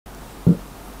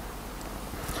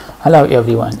Hello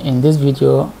everyone, in this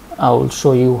video I will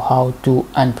show you how to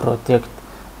unprotect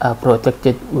a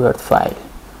protected Word file.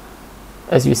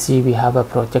 As you see, we have a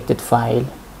protected file.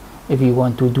 If you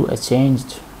want to do a change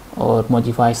or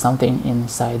modify something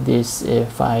inside this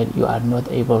file, you are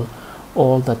not able.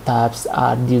 All the tabs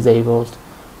are disabled.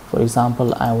 For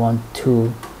example, I want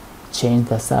to change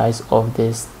the size of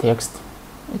this text.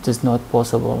 It is not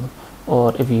possible.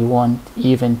 Or if you want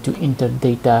even to enter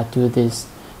data to this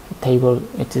table,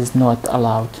 it is not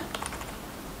allowed.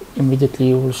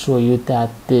 Immediately will show you that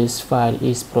this file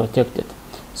is protected,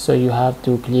 so you have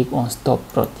to click on stop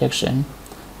protection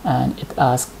and it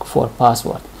asks for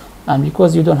password, and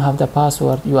because you don't have the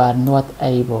password you are not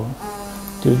able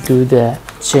to do the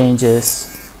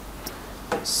changes.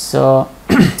 So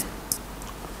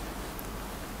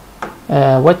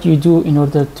what you do in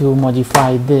order to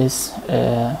modify this,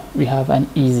 we have an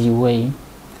easy way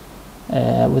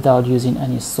without using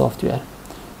any software.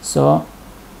 So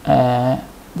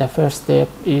the first step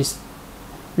is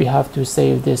we have to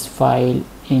save this file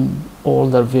in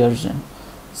older version.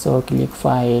 So click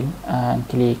file and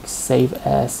click save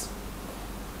as,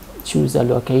 choose a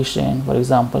location. For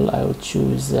example, I will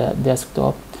choose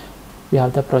desktop. We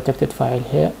have the protected file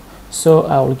here, so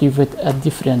I will give it a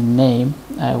different name.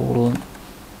 I will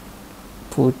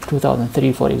put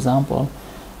 2003 for example.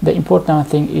 The important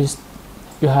thing is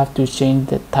you have to change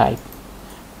the type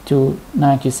to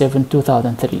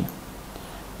 97/2003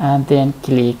 and then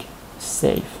click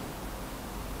save.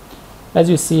 As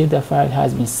you see, the file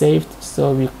has been saved,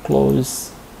 so we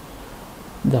close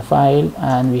the file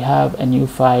and we have a new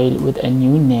file with a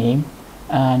new name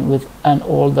and with an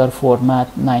older format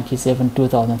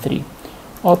 97/2003.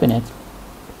 Open it.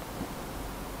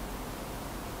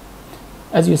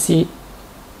 As you see,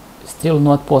 still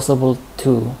not possible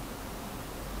to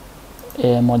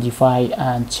modify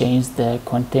and change the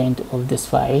content of this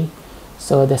file.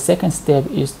 So the second step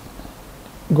is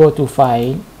go to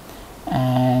file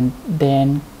and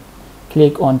then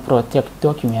click on protect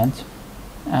document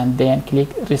and then click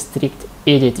restrict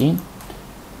editing.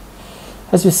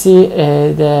 As you see,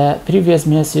 the previous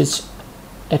message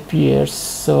appears,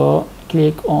 so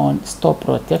click on stop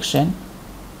protection.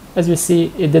 As you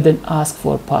see, it didn't ask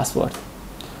for password.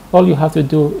 All you have to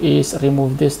do is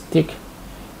remove this tick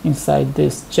inside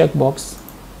this checkbox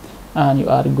and you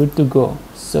are good to go.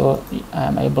 So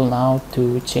I'm able now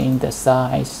to change the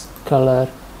size, color,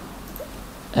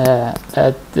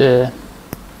 add the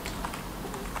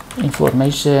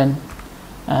information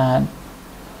and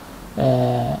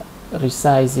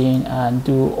resizing and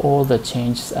do all the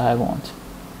changes I want.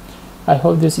 I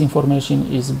hope this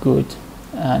information is good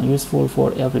and useful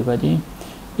for everybody.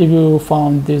 If you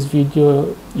found this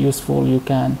video useful, you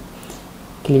can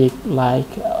click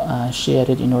like and share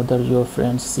it in order your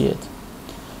friends see it.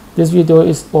 This video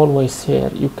is always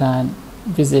here. You can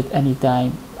visit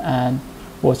anytime and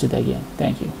watch it again.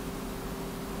 Thank you.